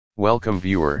Welcome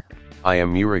viewer, I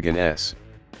am Murugan S.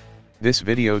 This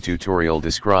video tutorial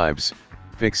describes,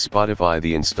 fix Spotify.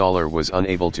 The installer was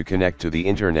unable to connect to the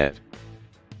internet.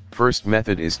 First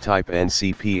method is type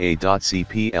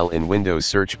ncpa.cpl in Windows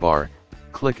search bar,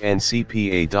 click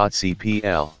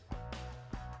ncpa.cpl.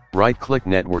 Right-click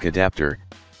Network Adapter,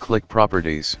 click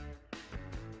Properties.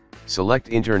 Select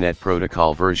Internet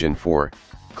Protocol version 4,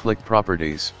 click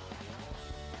Properties.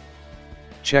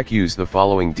 Check use the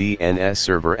following DNS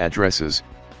server addresses,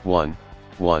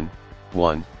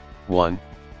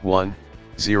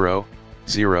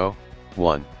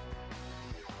 1.1.1.1.0.0.1.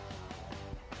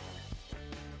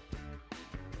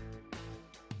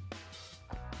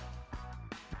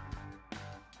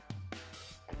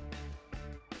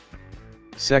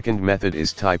 Second method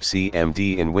is type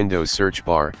CMD in Windows search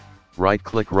bar,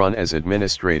 right-click Run as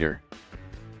administrator.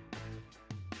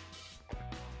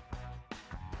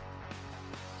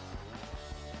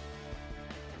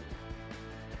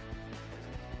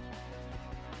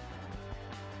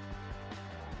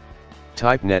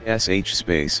 Type netsh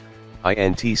space,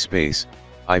 int space,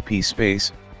 ip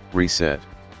space, reset.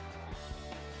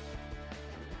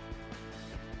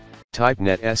 Type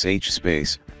netsh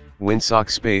space,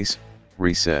 winsock space,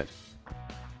 reset.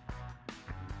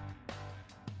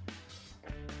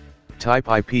 Type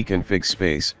ipconfig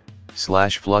space,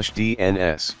 /flush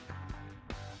DNS.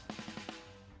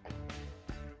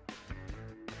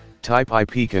 Type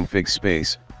ipconfig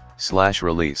space,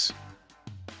 /release.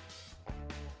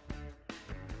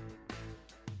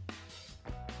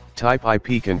 Type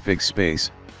ipconfig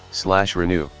space,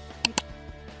 /renew.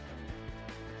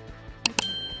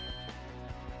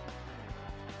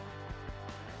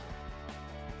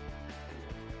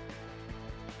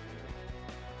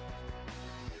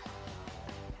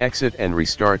 Exit and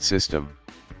restart system.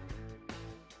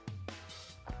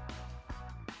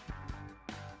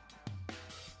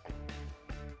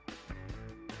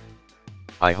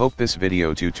 I hope this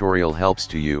video tutorial helps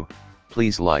to you.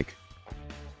 Please like,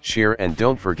 share and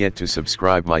don't forget to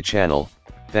subscribe my channel.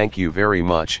 Thank you very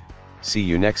much. See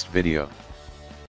you next video.